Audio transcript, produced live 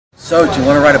So, do you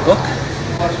want to write a book?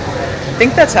 I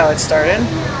think that's how it started.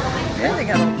 Yeah, I think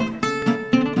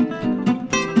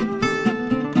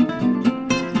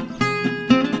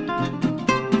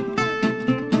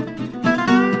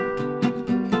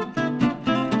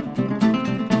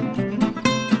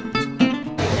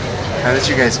How did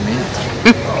you guys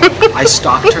meet? I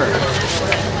stalked her.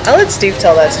 I'll let Steve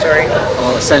tell that story.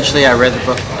 Well, essentially, I read the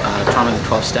book Trauma in the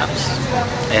 12 Steps,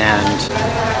 and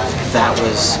that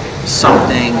was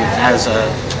something as a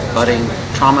budding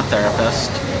trauma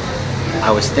therapist I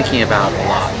was thinking about a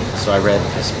lot. So I read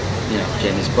this,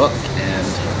 Jamie's book, and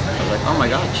I was like, oh my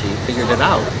God, she figured it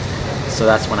out. So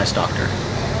that's when I stalked her,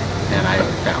 and I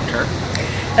found her.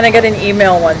 And I got an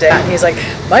email one day, and he's like,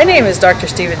 my name is Dr.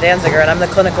 Steven Dansiger, and I'm the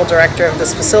clinical director of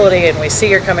this facility, and we see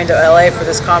you're coming to LA for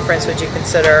this conference. Would you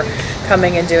consider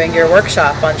coming and doing your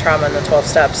workshop on trauma in the 12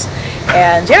 steps?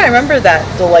 And yeah, I remember that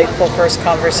delightful first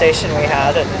conversation we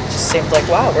had, and it just seemed like,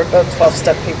 wow, we're both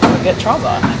 12-step people who get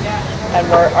trauma, and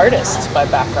we're artists by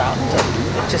background.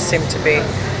 And it just seemed to be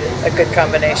a good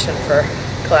combination for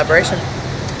collaboration.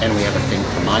 And we have a thing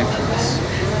for mindfulness.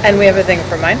 And we have a thing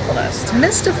for mindfulness. It's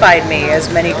mystified me,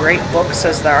 as many great books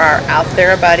as there are out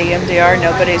there about EMDR,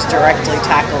 nobody's directly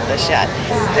tackled this yet.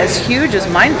 As huge as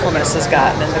mindfulness has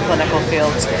gotten in the clinical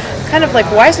fields, kind of like,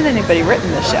 why hasn't anybody written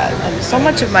this yet? And so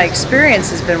much of my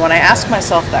experience has been when I ask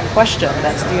myself that question,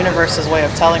 that's the universe's way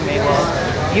of telling me,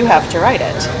 well, you have to write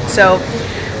it. So,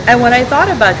 and when I thought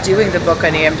about doing the book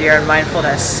on EMDR and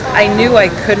mindfulness, I knew I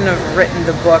couldn't have written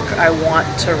the book I want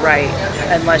to write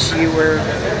unless you were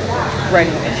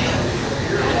writing it.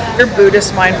 You're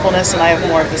Buddhist mindfulness, and I have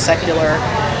more of the secular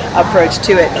approach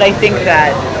to it. But I think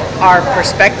that our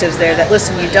perspectives there, that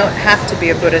listen, you don't have to be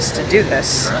a Buddhist to do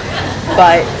this,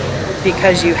 but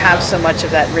because you have so much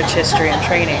of that rich history and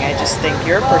training, I just think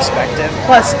your perspective,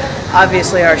 plus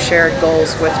obviously our shared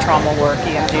goals with trauma work,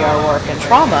 EMDR work, and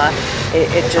trauma,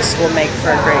 it just will make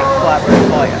for a great collaborative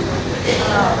volume.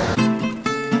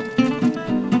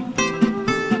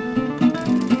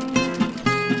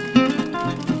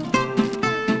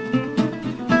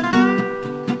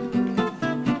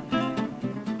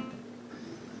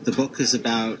 The book is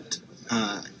about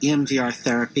EMDR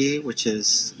therapy, which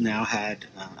has now had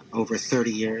over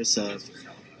 30 years of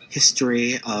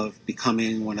history of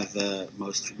becoming one of the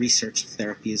most researched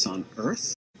therapies on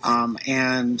earth.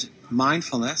 And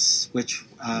mindfulness, which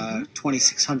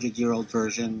 2,600-year-old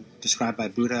version described by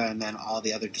Buddha, and then all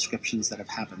the other descriptions that have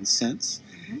happened since.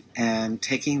 And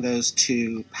taking those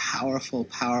two powerful,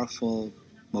 powerful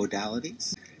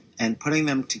modalities and putting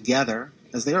them together,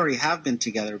 as they already have been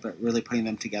together, but really putting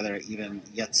them together even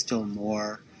yet still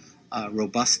more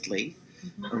robustly,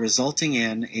 resulting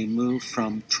in a move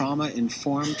from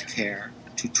trauma-informed care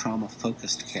to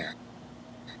trauma-focused care.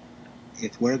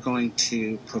 If we're going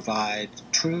to provide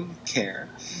true care,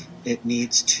 it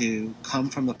needs to come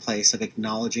from the place of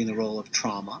acknowledging the role of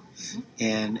trauma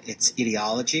in its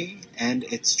etiology and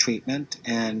its treatment,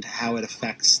 and how it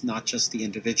affects not just the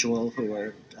individual who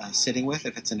we're sitting with,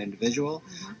 if it's an individual,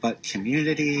 but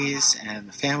communities and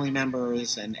the family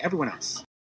members and everyone else.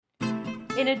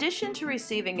 In addition to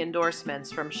receiving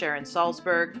endorsements from Sharon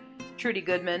Salzberg, Trudy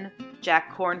Goodman, Jack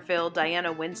Cornfield,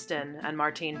 Diana Winston, and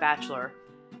Martine Batchelor,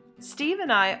 Steve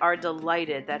and I are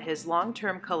delighted that his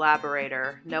long-term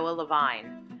collaborator, Noah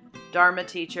Levine, Dharma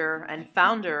teacher and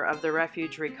founder of the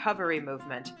Refuge Recovery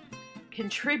Movement,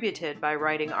 contributed by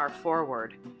writing our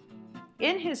foreword.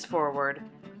 In his foreword,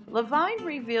 Levine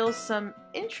reveals some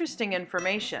interesting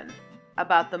information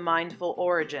about the mindful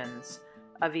origins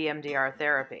of EMDR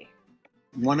therapy.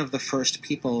 One of the first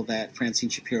people that Francine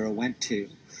Shapiro went to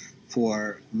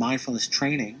for mindfulness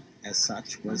training as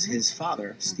such was his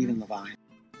father, Stephen Levine.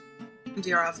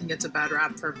 EMDR often gets a bad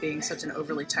rap for being such an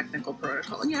overly technical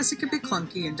protocol. And yes, it can be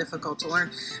clunky and difficult to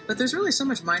learn, but there's really so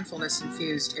much mindfulness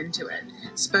infused into it,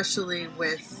 especially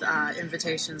with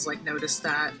invitations like notice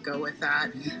that, go with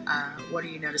that, what are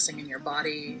you noticing in your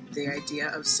body, the idea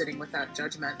of sitting with that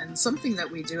judgment. And something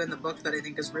that we do in the book that I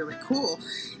think is really cool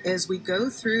is we go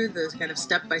through the kind of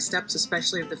step-by-steps,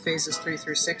 especially of the phases 3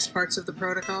 through 6 parts of the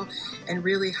protocol, and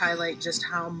really highlight just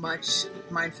how much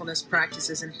mindfulness practice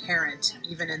is inherent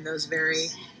even in those very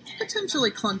potentially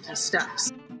clunky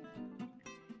steps.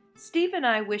 Steve and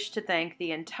I wish to thank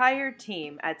the entire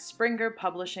team at Springer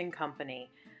Publishing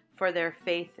Company for their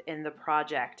faith in the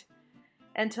project,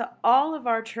 and to all of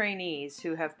our trainees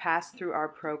who have passed through our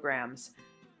programs,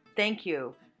 thank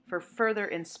you for further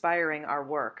inspiring our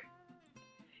work.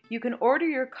 You can order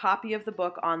your copy of the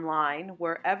book online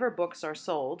wherever books are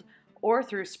sold or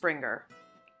through Springer.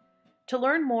 To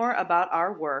learn more about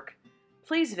our work,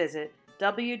 please visit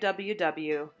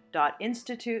www.springer.com.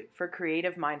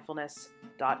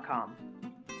 www.instituteforcreativemindfulness.com.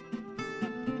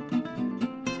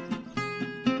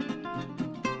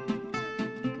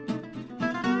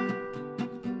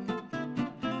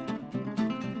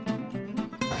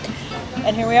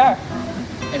 And here we are.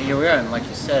 And here we are, and like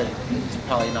you said, it's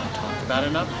probably not talked about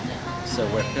enough, so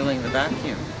we're filling the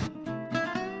vacuum.